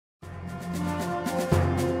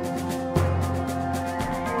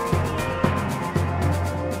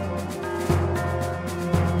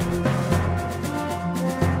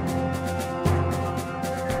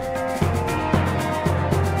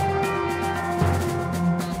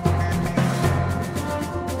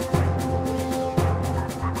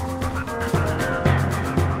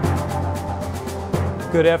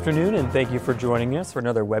Good afternoon, and thank you for joining us for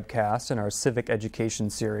another webcast in our civic education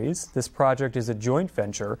series. This project is a joint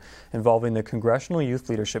venture involving the Congressional Youth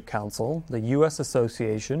Leadership Council, the U.S.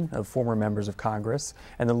 Association of Former Members of Congress,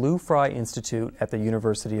 and the Lou Frey Institute at the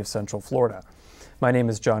University of Central Florida. My name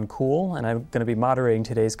is John Kuhl, and I'm going to be moderating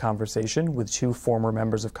today's conversation with two former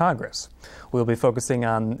members of Congress. We'll be focusing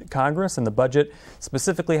on Congress and the budget,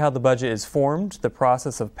 specifically how the budget is formed, the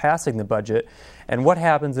process of passing the budget, and what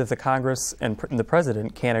happens if the Congress and the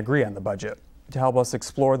President can't agree on the budget. To help us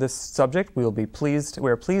explore this subject, we are pleased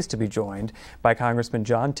to be joined by Congressman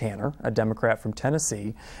John Tanner, a Democrat from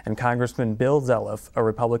Tennessee, and Congressman Bill Zeliff, a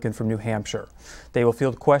Republican from New Hampshire. They will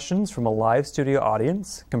field questions from a live studio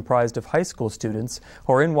audience comprised of high school students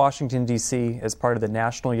who are in Washington, D.C. as part of the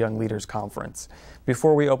National Young Leaders Conference.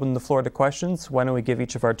 Before we open the floor to questions, why don't we give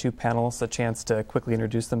each of our two panelists a chance to quickly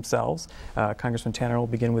introduce themselves. Congressman Tanner, we'll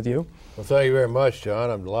begin with you. Well, thank you very much, John.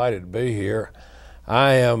 I'm delighted to be here.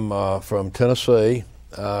 I am from Tennessee.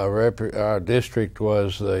 Our district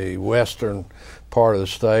was the western part of the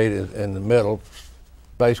state in the middle,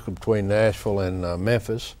 basically between Nashville and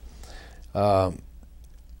Memphis. I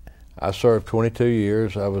served 22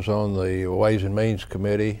 years. I was on the Ways and Means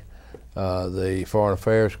Committee, the Foreign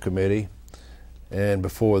Affairs Committee, and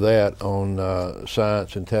before that on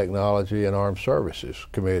Science and Technology and Armed Services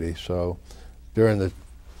Committee. So during the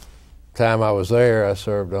time I was there, I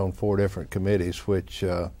served on 4 different committees, which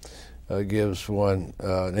gives one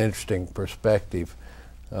an interesting perspective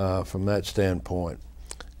from that standpoint.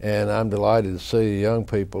 And I'm delighted to see young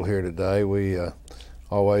people here today. We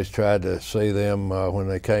always tried to see them when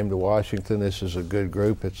they came to Washington. This is a good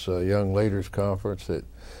group. It's a Young Leaders Conference that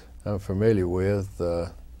I'm familiar with.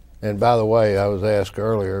 And by the way, I was asked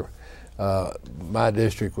earlier, my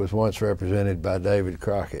district was once represented by David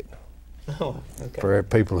Crockett. Oh, okay. For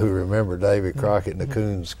people who remember David Crockett in the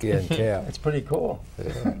coonskin cap. It's pretty cool.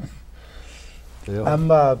 Yeah. I'm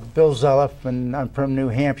Bill Zeliff, and I'm from New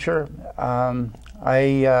Hampshire.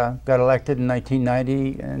 I got elected in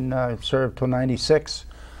 1990 and served till 96,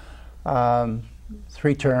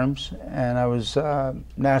 3 terms, and I was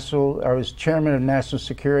chairman of National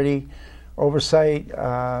Security Oversight.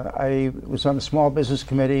 I was on the Small Business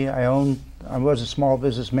Committee. I was a small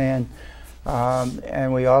businessman.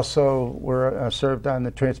 And we also were served on the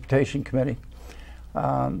Transportation Committee.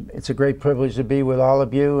 It's a great privilege to be with all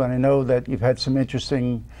of you, and I know that you've had some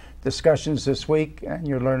interesting discussions this week, and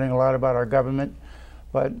you're learning a lot about our government,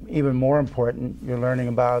 but even more important, you're learning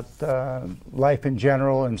about life in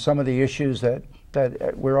general and some of the issues that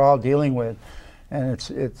we're all dealing with. And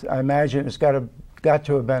I imagine it's got to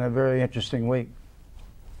have been a very interesting week.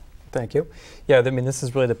 Thank you. Yeah, I mean, this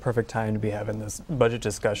is really the perfect time to be having this budget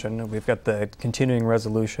discussion. We've got the continuing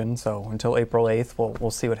resolution, so until April 8th, we'll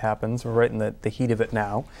see what happens. We're right in the heat of it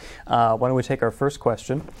now. Why don't we take our first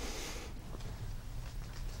question?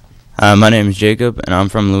 My name is Jacob, and I'm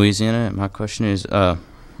from Louisiana. My question is,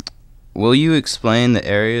 will you explain the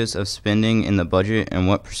areas of spending in the budget and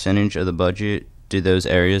what percentage of the budget do those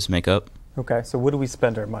areas make up? Okay, so what do we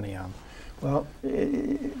spend our money on? Well,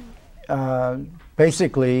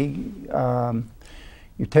 basically,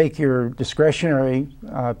 you take your discretionary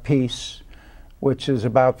piece, which is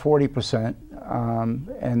about 40%,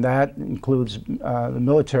 and that includes the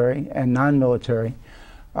military and non-military.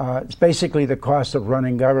 It's basically the cost of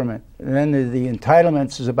running government. And then the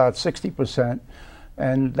entitlements is about 60%,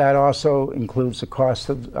 and that also includes the cost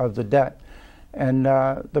of the debt. And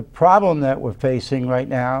the problem that we're facing right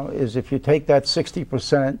now is if you take that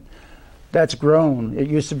 60%, that's grown. It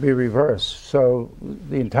used to be reversed. So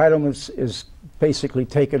the entitlements is basically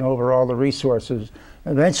taking over all the resources.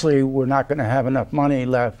 Eventually, we're not going to have enough money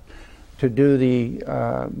left to do the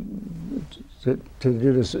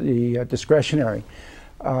discretionary.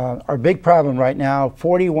 Our big problem right now,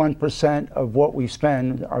 41% of what we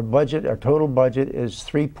spend, our total budget is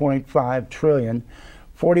 $3.5 trillion.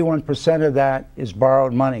 41% of that is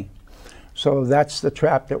borrowed money. So that's the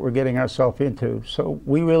trap that we're getting ourselves into. So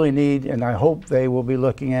we really need, and I hope they will be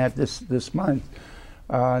looking at this month,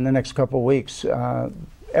 in the next couple of weeks,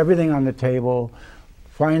 everything on the table,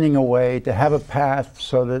 finding a way to have a path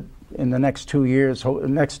so that in the next 10 years,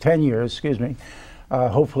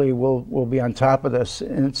 hopefully we'll be on top of this.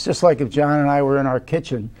 And it's just like if John and I were in our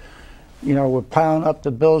kitchen, you know, we're piling up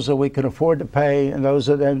the bills that we can afford to pay, and those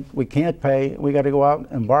that we can't pay, we got to go out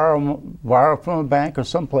and borrow from a bank or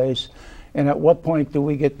someplace. And at what point do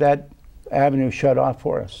we get that avenue shut off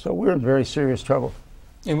for us? So we're in very serious trouble.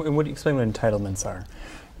 And what do you explain what entitlements are?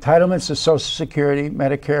 Entitlements are Social Security,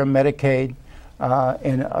 Medicare, Medicaid,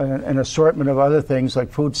 and an assortment of other things like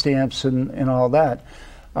food stamps and all that.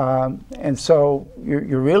 And so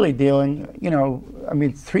you're really dealing, I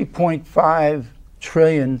mean, 3.5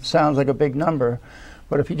 trillion sounds like a big number,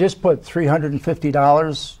 but if you just put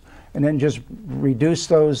 $350 and then just reduce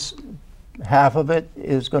those, half of it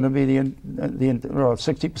is going to be the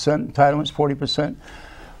 60% entitlements, 40%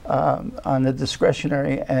 on the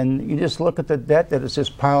discretionary, and you just look at the debt that is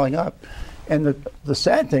just piling up. And the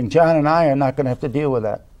sad thing, John and I are not going to have to deal with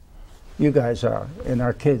that. You guys are, and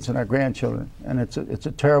our kids and our grandchildren, and it's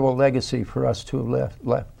a terrible legacy for us to have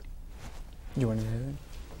left. You want to hear that?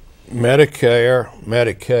 Medicare,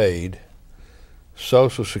 Medicaid,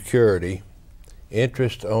 Social Security,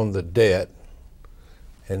 interest on the debt,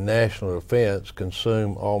 and national defense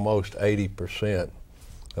consume almost 80%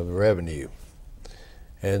 of the revenue.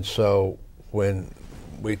 And so when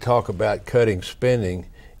we talk about cutting spending,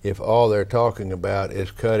 if all they're talking about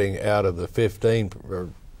is cutting out of the 15 or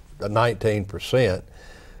 19%,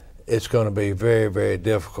 it's going to be very, very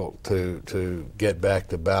difficult to get back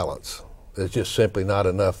to balance. There's just simply not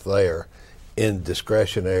enough there in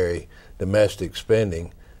discretionary domestic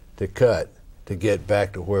spending to cut to get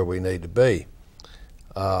back to where we need to be.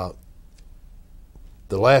 The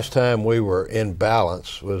last time we were in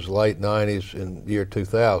balance was late 90s in year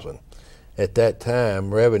 2000. At that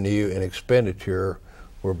time, revenue and expenditure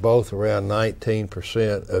were both around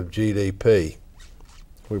 19% of GDP.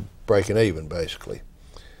 We're breaking even, basically.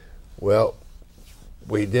 Well,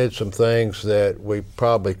 we did some things that we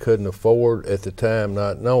probably couldn't afford at the time,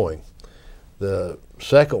 not knowing. The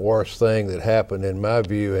second worst thing that happened, in my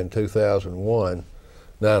view, in 2001,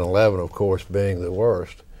 9/11, of course, being the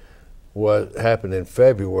worst, what happened in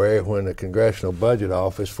February when the Congressional Budget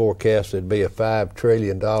Office forecasted it'd be a $5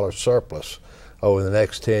 trillion surplus over the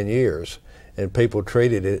next 10 years, and people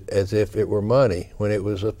treated it as if it were money when it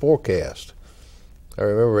was a forecast. I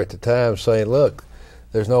remember at the time saying, look,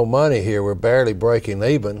 there's no money here, we're barely breaking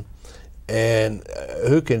even, and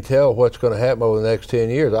who can tell what's going to happen over the next 10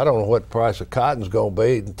 years? I don't know what the price of cotton's going to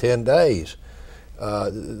be in 10 days.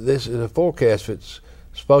 This is a forecast. If it's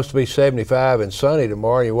supposed to be 75 and sunny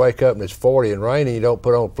tomorrow, and you wake up and it's 40 and rainy, you don't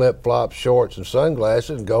put on flip-flops, shorts, and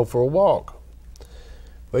sunglasses and go for a walk.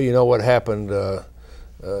 Well, you know what happened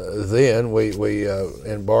then? We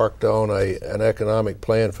embarked on an economic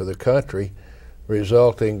plan for the country,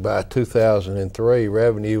 resulting by 2003,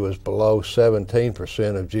 revenue was below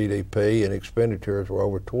 17% of GDP and expenditures were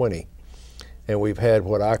over 20. And we've had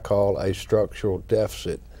what I call a structural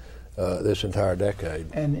deficit this entire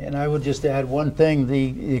decade. And I would just add one thing,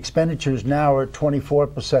 the expenditures now are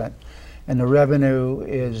 24%, and the revenue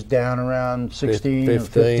is down around 16 or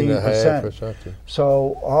 15%. Or something.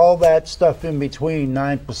 So all that stuff in between,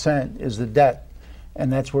 9%, is the debt. And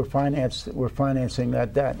that's we're financing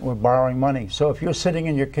that debt. We're borrowing money. So if you're sitting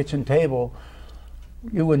in your kitchen table,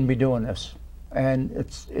 you wouldn't be doing this. And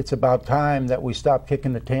it's about time that we stop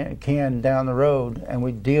kicking the can down the road and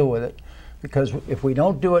we deal with it. Because if we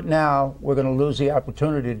don't do it now, we're going to lose the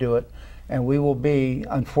opportunity to do it, and we will be,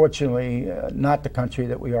 unfortunately, not the country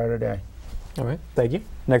that we are today. All right, thank you.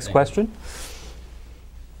 Next question.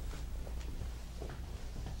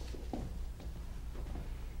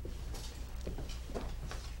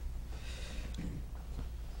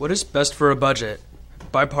 What is best for a budget?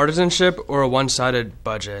 Bipartisanship or a one-sided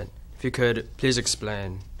budget? If you could, please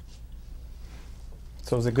explain.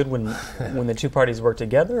 So is it good when the two parties work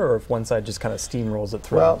together, or if one side just kind of steamrolls it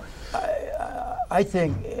through? Well, I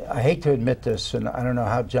think, I hate to admit this, and I don't know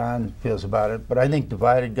how John feels about it, but I think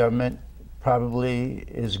divided government probably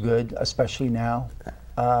is good, especially now,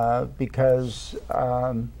 because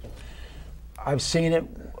I've seen it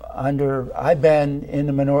I've been in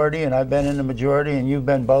the minority and I've been in the majority, and you've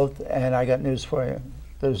been both, and I got news for you.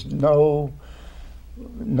 There's neither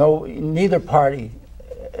party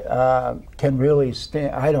can really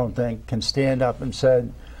stand, I don't think, can stand up and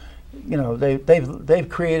said, you know, they've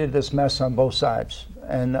created this mess on both sides,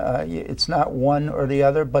 and it's not one or the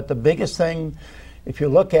other. But the biggest thing, if you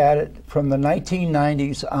look at it from the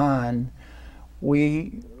 1990s on,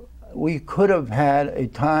 we could have had a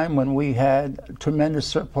time when we had tremendous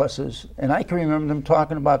surpluses, and I can remember them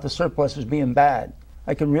talking about the surpluses being bad.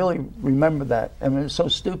 I can really remember that. I mean, it's so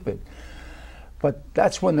stupid. But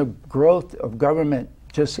that's when the growth of government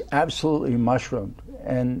just absolutely mushroomed,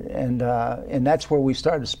 and that's where we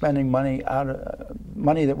started spending money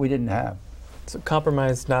money that we didn't have. So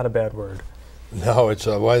compromise, not a bad word. No, it's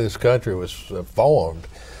the way this country was formed.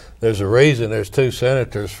 There's a reason there's two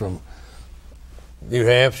senators from New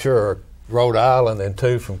Hampshire or Rhode Island and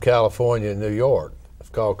two from California and New York. It's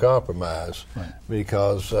called compromise, right,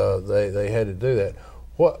 because they had to do that.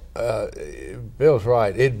 Bill's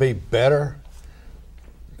right. It'd be better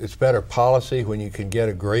it's better policy when you can get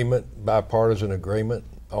agreement, bipartisan agreement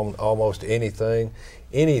on almost anything.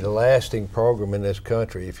 Any lasting program in this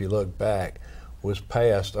country, if you look back, was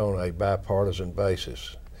passed on a bipartisan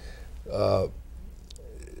basis. One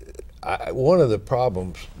of the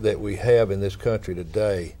problems that we have in this country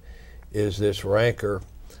today is this rancor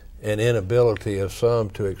and inability of some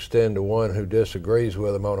to extend to one who disagrees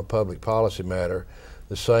with them on a public policy matter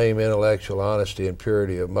the same intellectual honesty and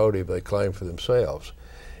purity of motive they claim for themselves.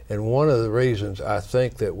 And one of the reasons I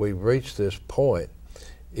think that we've reached this point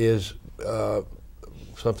is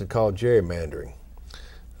something called gerrymandering.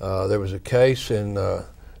 There was a case in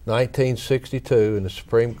 1962 in the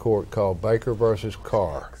Supreme Court called Baker versus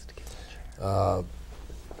Carr.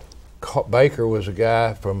 Baker was a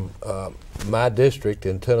guy from my district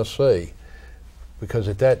in Tennessee, because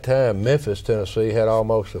at that time Memphis, Tennessee had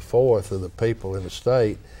almost a fourth of the people in the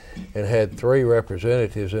state and had 3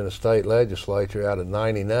 representatives in the state legislature out of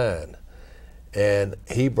 99. And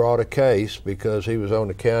he brought a case because he was on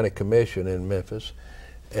the county commission in Memphis,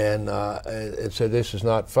 and said this is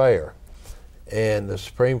not fair. And the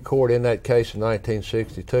Supreme Court in that case in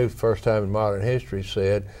 1962, first time in modern history,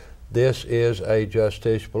 said this is a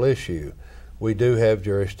justiciable issue. We do have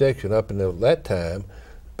jurisdiction. Up until that time,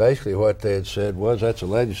 basically what they had said was that's a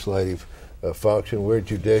legislative function, we're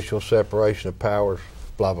judicial, separation of powers,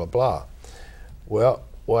 blah, blah, blah. Well,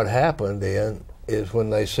 what happened then is when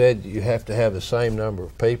they said you have to have the same number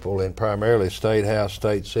of people in primarily state house,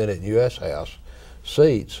 state senate, and U.S. House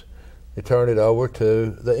seats, they turned it over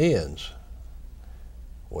to the ends.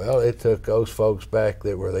 Well, it took those folks back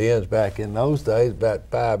that were the ends back in those days about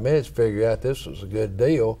 5 minutes to figure out this was a good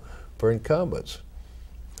deal for incumbents.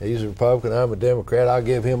 He's a Republican, I'm a Democrat. I'll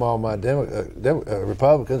give him all my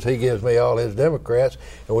Republicans, he gives me all his Democrats,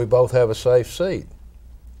 and we both have a safe seat.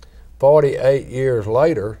 48 years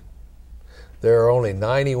later, there are only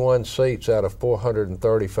 91 seats out of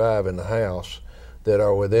 435 in the House that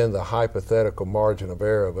are within the hypothetical margin of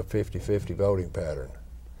error of a 50-50 voting pattern,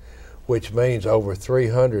 which means over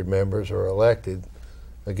 300 members are elected,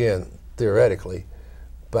 again, theoretically,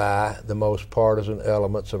 by the most partisan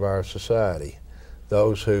elements of our society,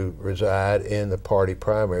 those who reside in the party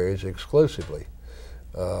primaries exclusively.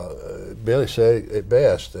 Billy said it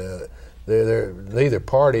best, neither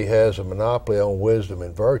party has a monopoly on wisdom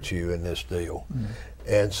and virtue in this deal. Mm-hmm.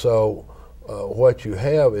 And so what you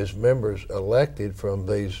have is members elected from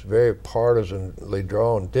these very partisanly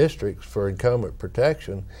drawn districts for incumbent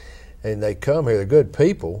protection, and they come here, they're good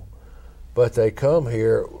people, but they come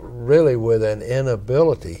here really with an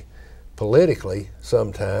inability politically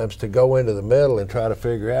sometimes to go into the middle and try to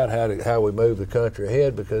figure out how we move the country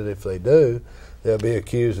ahead, because if they do, they'll be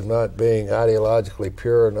accused of not being ideologically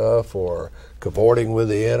pure enough or cavorting with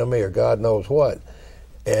the enemy or God knows what.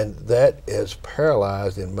 And that has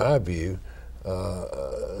paralyzed, in my view,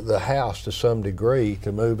 the House to some degree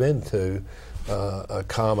to move into a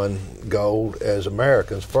common goal as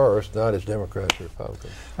Americans first, not as Democrats or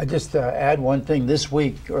Republicans. I just add one thing. This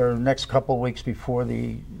week or next couple of weeks before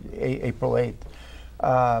the April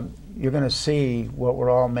 8th, you're going to see what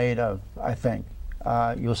we're all made of, I think.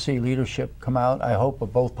 You'll see leadership come out, I hope,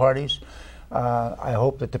 of both parties. I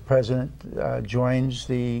hope that the president joins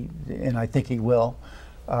and I think he will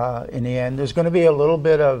in the end. There's going to be a little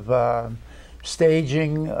bit of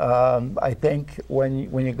staging, I think,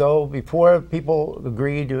 when you go, before people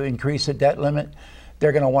agree to increase the debt limit,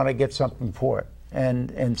 they're going to want to get something for it.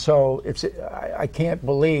 And so I can't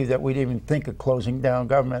believe that we'd even think of closing down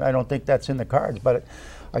government. I don't think that's in the cards, but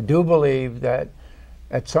I do believe that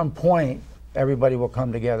at some point everybody will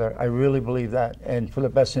come together. I really believe that, and for the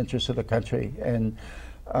best interest of the country. And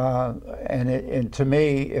to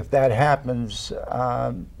me, if that happens,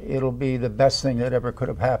 it'll be the best thing that ever could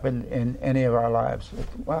have happened in any of our lives.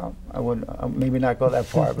 Well, I would maybe not go that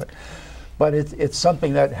far, but it's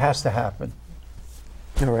something that has to happen.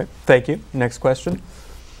 All right, thank you. Next question.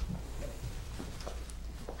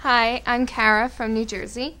 Hi, I'm Kara from New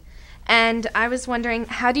Jersey, and I was wondering,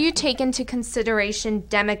 how do you take into consideration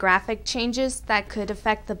demographic changes that could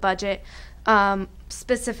affect the budget,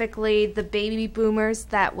 specifically the baby boomers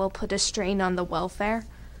that will put a strain on the welfare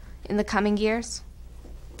in the coming years?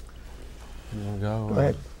 Go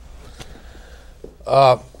ahead.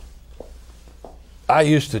 I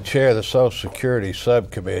used to chair the Social Security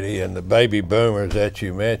subcommittee, and the baby boomers that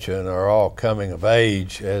you mentioned are all coming of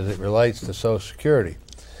age as it relates to Social Security.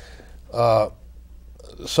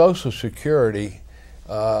 Social Security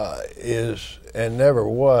is and never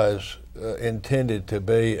was intended to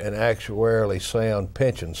be an actuarially sound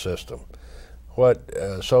pension system. What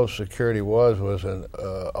Social Security was an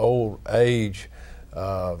old age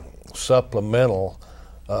supplemental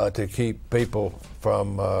to keep people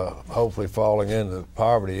from hopefully falling into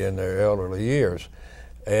poverty in their elderly years.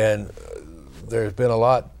 And there's been a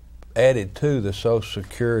lot added to the Social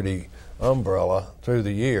Security umbrella through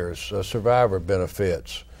the years. Survivor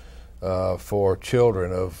benefits for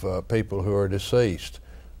children of people who are deceased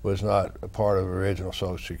was not a part of the original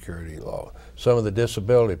Social Security law. Some of the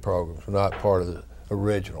disability programs were not part of the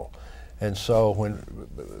original. And so when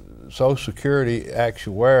Social Security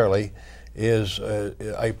actuarially is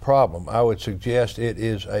a problem, I would suggest it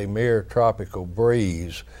is a mere tropical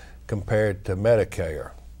breeze compared to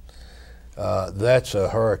Medicare. That's a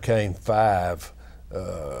Hurricane 5,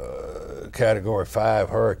 Category 5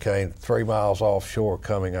 hurricane 3 miles offshore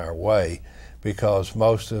coming our way, because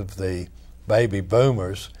most of the baby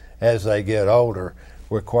boomers, as they get older,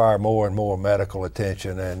 require more and more medical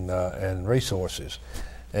attention and resources.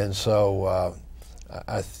 And so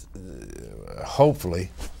hopefully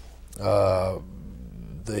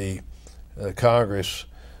the Congress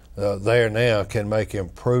there now can make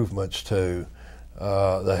improvements to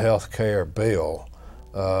the health care bill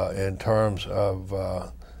in terms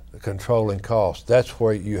of controlling costs. That's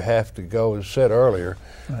where you have to go. As I said earlier,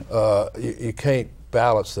 right. You can't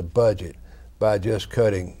balance the budget by just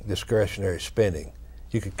cutting discretionary spending.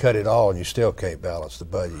 You could cut it all and you still can't balance the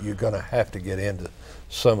budget. You're going to have to get into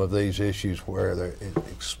some of these issues where they're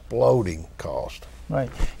exploding cost.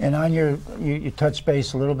 Right. And on you touched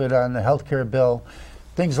base a little bit on the health care bill.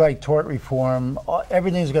 Things like tort reform,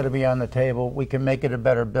 everything's got to be on the table. We can make it a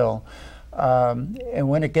better bill. And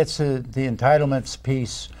when it gets to the entitlements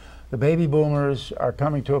piece, the baby boomers are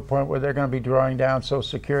coming to a point where they're going to be drawing down Social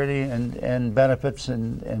Security and benefits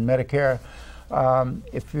and Medicare.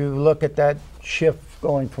 If you look at that shift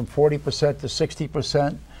going from 40% to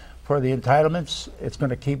 60% for the entitlements, it's going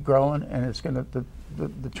to keep growing, and it's going to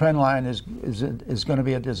the trend line is going to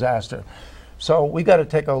be a disaster. So we got to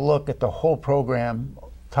take a look at the whole program,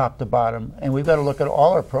 top to bottom, and we've got to look at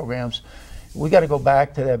all our programs. We got to go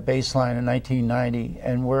back to that baseline in 1990,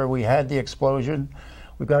 and where we had the explosion,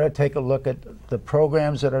 we've got to take a look at the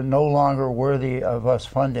programs that are no longer worthy of us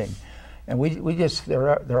funding, and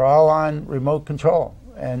they're all on remote control,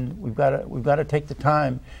 and we've got to take the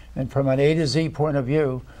time, and from an A to Z point of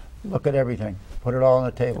view, look at everything, put it all on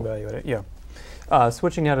the table. Evaluate it, yeah.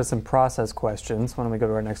 Switching now to some process questions. Why don't we go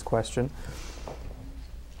to our next question?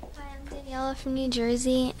 Hi, I'm Daniela from New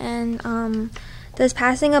Jersey, and does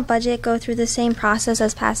passing a budget go through the same process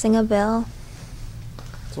as passing a bill?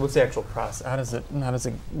 So what's the actual process? How does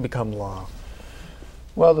it become law?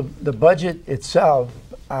 Well, the budget itself,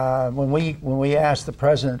 when we asked the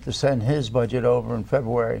president to send his budget over in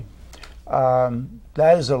February,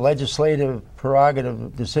 that is a legislative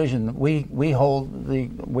prerogative decision. We hold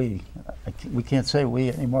we can't say we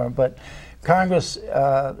anymore, but Congress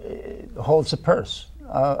holds the purse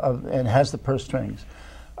and has the purse strings.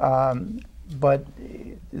 But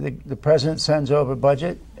the president sends over a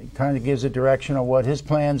budget, kind of gives a direction of what his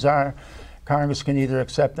plans are. Congress can either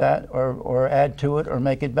accept that or add to it or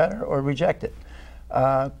make it better or reject it.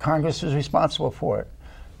 Congress is responsible for it.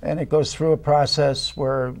 And it goes through a process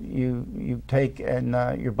where you take and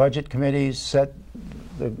your budget committees set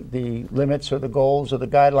the limits or the goals or the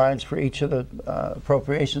guidelines for each of the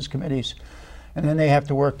appropriations committees, and then they have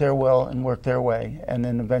to work their will and work their way, and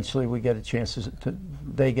then eventually they get a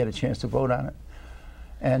chance to vote on it.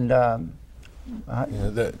 And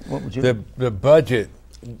what would you? The budget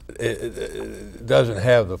it doesn't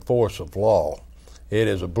have the force of law. It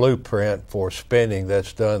is a blueprint for spending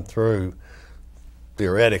that's done through,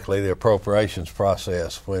 theoretically, the appropriations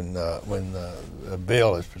process when a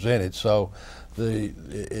bill is presented. So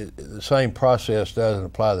the same process doesn't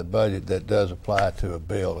apply to the budget that does apply to a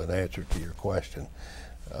bill, in answer to your question.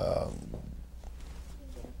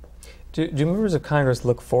 Do members of Congress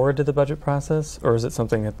look forward to the budget process, or is it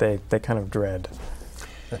something that they kind of dread?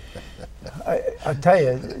 I'll tell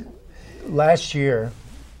you, last year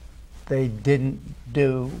they didn't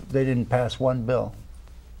pass one bill.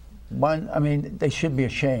 I mean, they should be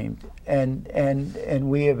ashamed. And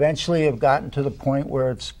we eventually have gotten to the point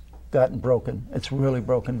where it's gotten broken. It's really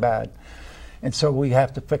broken bad. And so we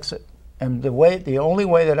have to fix it. And the only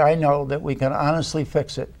way that I know that we can honestly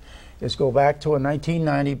fix it is go back to a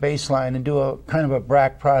 1990 baseline and do a kind of a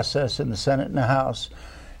BRAC process in the Senate and the House.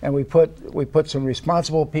 And we put some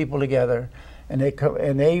responsible people together, and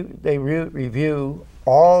they review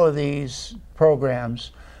all of these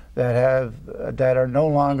programs that are no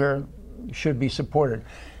longer should be supported.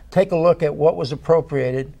 Take a look at what was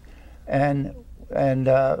appropriated and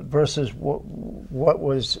versus what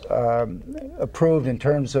was approved in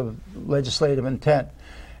terms of legislative intent,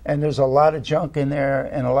 And there's a lot of junk in there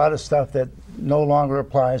and a lot of stuff that no longer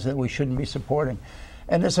applies that we shouldn't be supporting.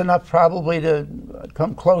 And there's enough probably to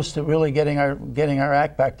come close to really getting our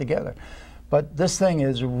act back together. But this thing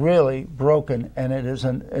is really broken, and it is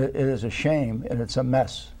a shame, and it's a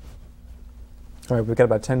mess. All right, we've got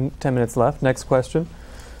about 10 minutes left. Next question.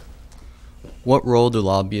 What role do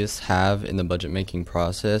lobbyists have in the budget-making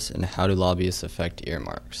process, and how do lobbyists affect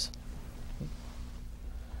earmarks?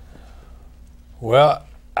 Well,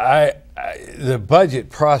 the budget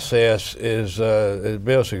process is, as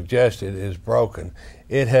Bill suggested, is broken.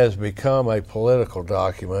 It has become a political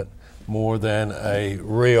document more than a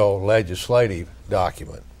real legislative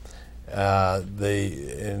document.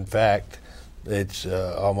 In fact, it's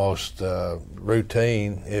almost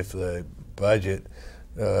routine if the budget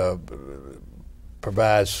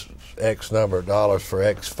provides X number of dollars for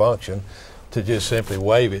X function to just simply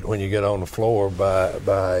waive it when you get on the floor by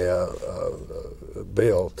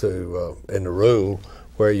bill to in the rule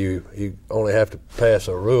where you only have to pass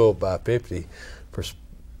a rule by 50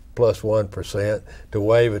 plus 1% to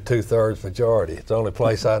waive a 2/3 majority. It's the only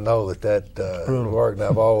place I know that worked, and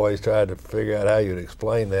I've always tried to figure out how you'd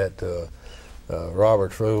explain that to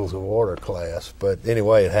Robert's Rules of Order class. But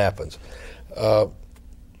anyway, it happens.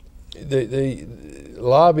 The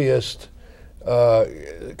lobbyist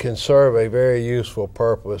can serve a very useful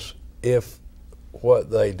purpose if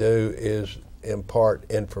what they do is impart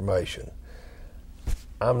information.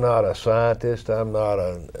 I'm not a scientist, I'm not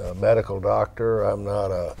a medical doctor,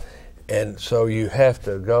 and so you have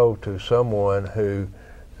to go to someone who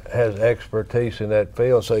has expertise in that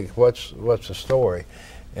field and say, what's the story?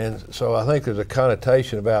 And so I think there's a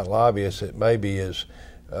connotation about lobbyists that maybe is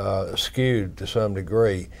skewed to some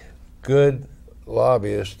degree. Good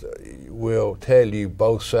lobbyists will tell you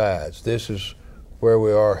both sides. This is where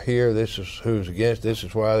we are here, this is who's against, this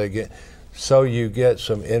is why they get. So you get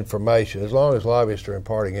some information. As long as lobbyists are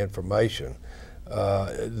imparting information,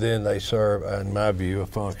 then they serve, in my view, a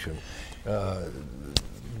function.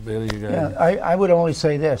 Bill, you got Yeah, I would only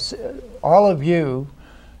say this. All of you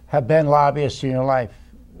have been lobbyists in your life.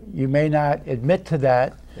 You may not admit to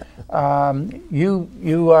that.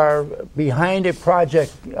 You are behind a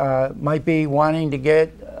project, might be wanting to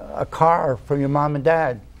get a car from your mom and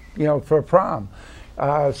dad, for a prom.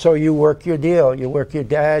 So you work your deal. You work your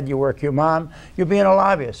dad, you work your mom. You're being a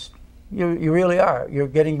lobbyist. You really are. You're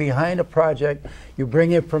getting behind a project. You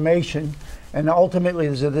bring information, and ultimately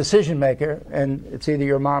there's a decision maker, and it's either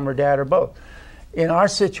your mom or dad or both. In our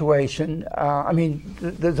situation,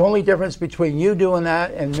 the only difference between you doing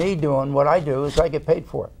that and me doing what I do is I get paid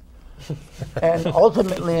for it. And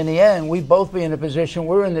ultimately, in the end, we both be in a position,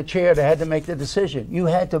 we're in the chair that had to make the decision. You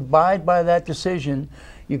had to abide by that decision.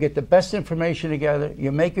 You get the best information together,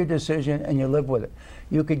 you make your decision, and you live with it.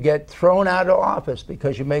 You could get thrown out of office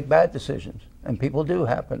because you make bad decisions, and people do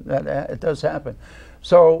happen. It does happen.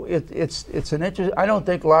 So it's an interest. I don't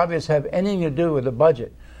think lobbyists have anything to do with the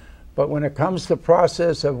budget. But when it comes to the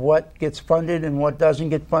process of what gets funded and what doesn't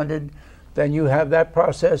get funded, then you have that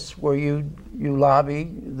process where you lobby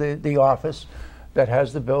the office that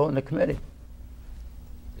has the bill in the committee.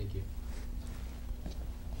 Thank you.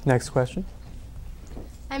 Next question.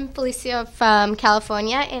 I'm Felicia from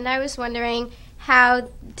California, and I was wondering, how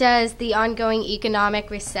does the ongoing economic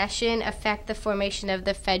recession affect the formation of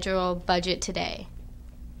the federal budget today?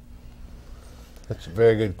 That's a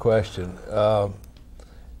very good question.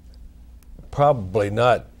 Probably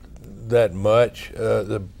not that much.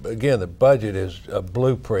 Again, the budget is a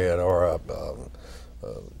blueprint or a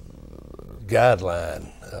guideline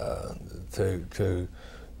to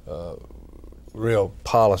real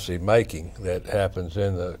policy making that happens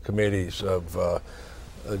in the committees of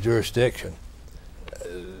jurisdiction.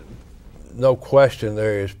 No question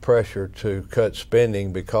there is pressure to cut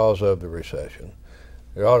spending because of the recession.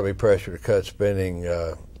 There ought to be pressure to cut spending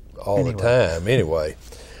all the time anyway.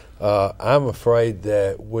 I'm afraid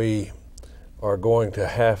that we are going to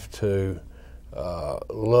have to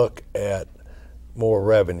look at more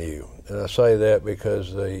revenue. And I say that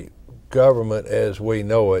because the government as we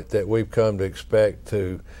know it, that we've come to expect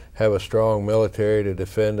to have a strong military to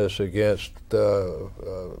defend us against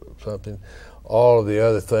something, all of the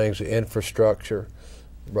other things, the infrastructure.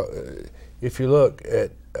 If you look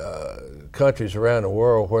at countries around the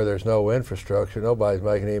world where there's no infrastructure, nobody's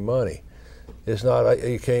making any money. It's not,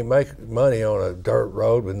 you can't make money on a dirt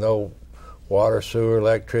road with no water, sewer,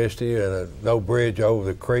 electricity, and no bridge over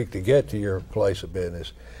the creek to get to your place of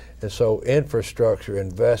business. And so infrastructure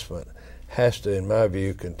investment has to, in my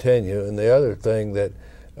view, continue. And the other thing that,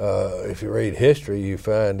 if you read history, you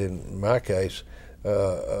find, in my case,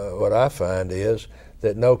 what I find is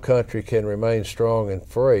that no country can remain strong and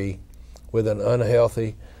free with an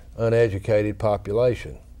unhealthy, uneducated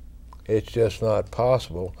population. It's just not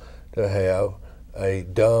possible to have a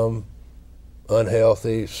dumb,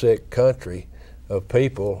 unhealthy, sick country of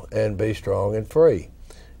people and be strong and free.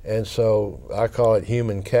 And so I call it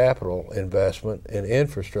human capital investment and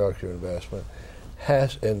infrastructure investment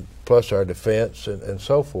and plus our defense and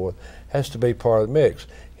so forth, has to be part of the mix.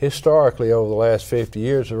 Historically, over the last 50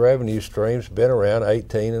 years, the revenue stream's been around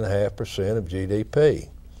 18.5% of GDP.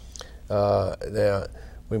 Now,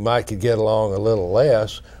 we might could get along a little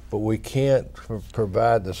less, but we can't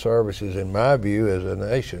provide the services, in my view, as a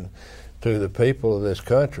nation, to the people of this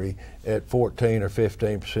country at 14 or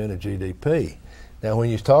 15% of GDP. Now,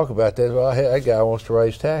 when you talk about that, well, hey, that guy wants to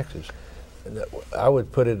raise taxes. I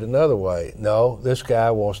would put it another way. No, this guy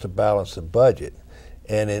wants to balance the budget.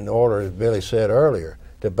 And in order, as Billy said earlier,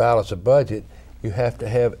 to balance a budget, you have to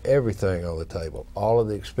have everything on the table, all of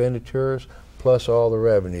the expenditures plus all the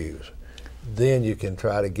revenues. Then you can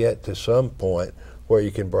try to get to some point where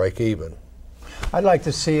you can break even. I'd like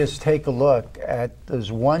to see us take a look at those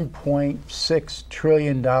 $1.6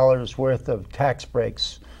 trillion worth of tax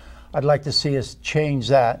breaks. I'd like to see us change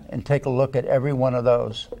that and take a look at every one of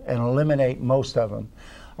those and eliminate most of them.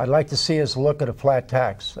 I'd like to see us look at a flat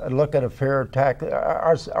tax. I'd look at a fair tax.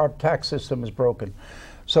 Our tax system is broken.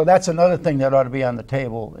 So that's another thing that ought to be on the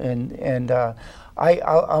table. And I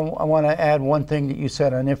want to add one thing that you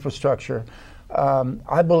said on infrastructure.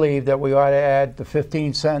 I believe that we ought to add the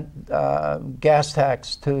 15-cent gas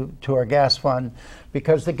tax to our gas fund,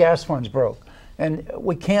 because the gas fund's broke. And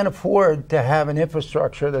we can't afford to have an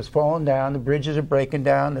infrastructure that's falling down, the bridges are breaking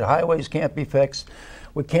down, the highways can't be fixed,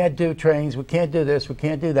 we can't do trains, we can't do this, we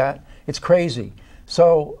can't do that. It's crazy.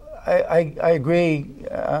 So I agree,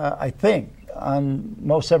 I think, on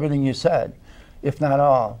most everything you said, if not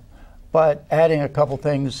all. But adding a couple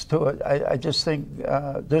things to it, I just think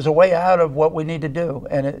there's a way out of what we need to do,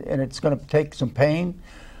 and it's going to take some pain,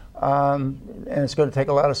 and it's going to take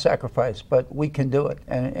a lot of sacrifice, but we can do it,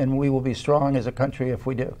 and we will be strong as a country if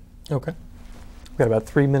we do. Okay. We've got about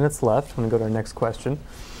 3 minutes left. I'm going to go to our next question.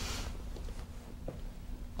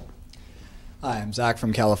 Hi, I'm Zach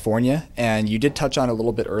from California, and you did touch on it a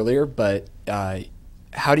little bit earlier, but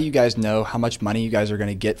how do you guys know how much money you guys are going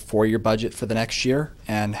to get for your budget for the next year,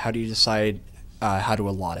 and how do you decide how to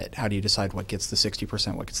allot it? How do you decide what gets the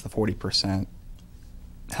 60%, what gets the 40%?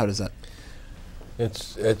 How does that?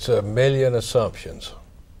 It's a million assumptions.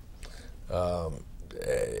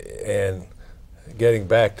 And getting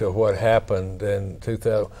back to what happened in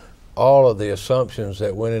 2000, all of the assumptions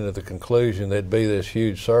that went into the conclusion there'd be this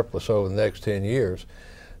huge surplus over the next 10 years,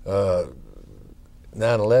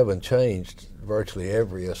 9/11 changed virtually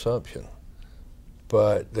every assumption.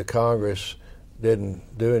 But the Congress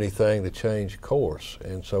didn't do anything to change course.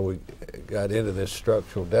 And so we got into this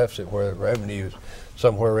structural deficit where the revenue is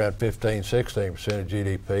somewhere around 15, 16% of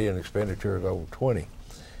GDP and expenditures over 20.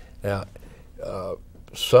 Now,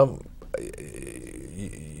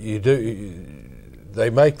 they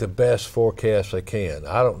make the best forecast they can.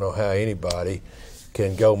 I don't know how anybody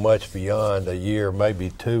can go much beyond a year, maybe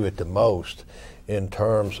two at the most, in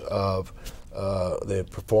terms of the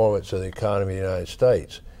performance of the economy of the United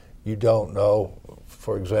States. You don't know,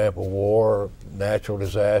 for example, war, natural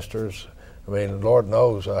disasters. I mean, Lord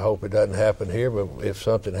knows, I hope it doesn't happen here, but if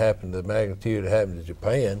something happened to the magnitude it happened to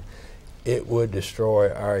Japan, it would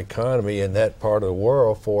destroy our economy in that part of the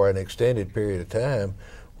world for an extended period of time,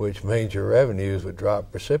 which means your revenues would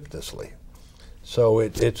drop precipitously. So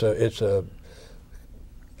it's a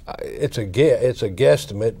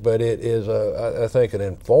guesstimate, but it is I think an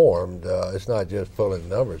informed. It's not just pulling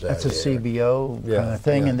numbers out. That's a CBO kind of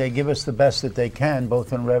thing, and they give us the best that they can,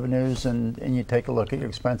 both in revenues and you take a look at your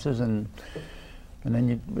expenses, and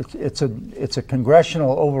then it's a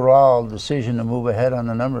congressional overall decision to move ahead on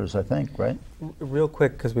the numbers, I think, right? Real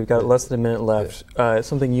quick, because we've got less than a minute left.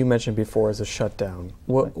 Something you mentioned before is a shutdown.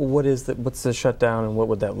 What's the shutdown, and what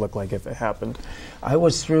would that look like if it happened? I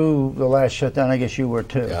was through the last shutdown. I guess you were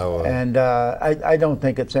too. Yeah, I was. And I don't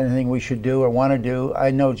think it's anything we should do or want to do.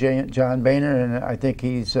 I know John Boehner, and I think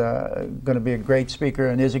he's going to be a great speaker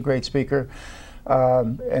and is a great speaker.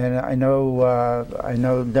 And I know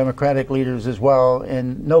Democratic leaders as well,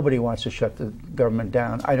 and nobody wants to shut the government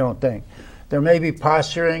down, I don't think. There may be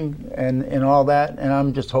posturing and all that, and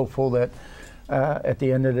I'm just hopeful that at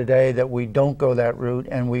the end of the day that we don't go that route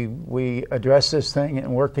and we address this thing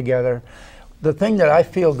and work together. The thing that I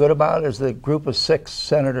feel good about is the group of 6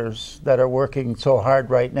 senators that are working so hard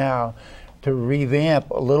right now to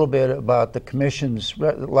revamp a little bit about the commission's,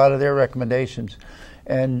 a lot of their recommendations.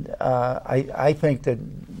 And I think that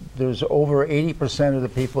there's over 80% of the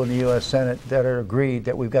people in the U.S. Senate that are agreed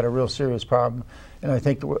that we've got a real serious problem. And I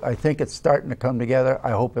think it's starting to come together.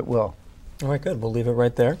 I hope it will. All right, good. We'll leave it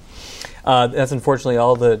right there. That's unfortunately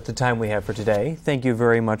all the time we have for today. Thank you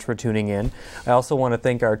very much for tuning in. I also want to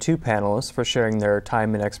thank our two panelists for sharing their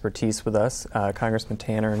time and expertise with us, Congressman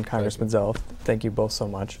Tanner and Congressman Zell. Thank you both so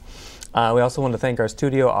much. We also want to thank our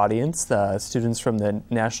studio audience, the students from the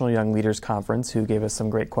National Young Leaders Conference who gave us some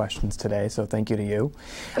great questions today, so thank you to you.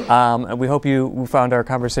 We hope you found our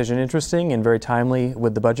conversation interesting and very timely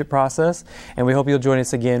with the budget process, and we hope you'll join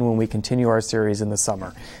us again when we continue our series in the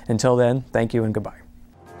summer. Until then, thank you and goodbye.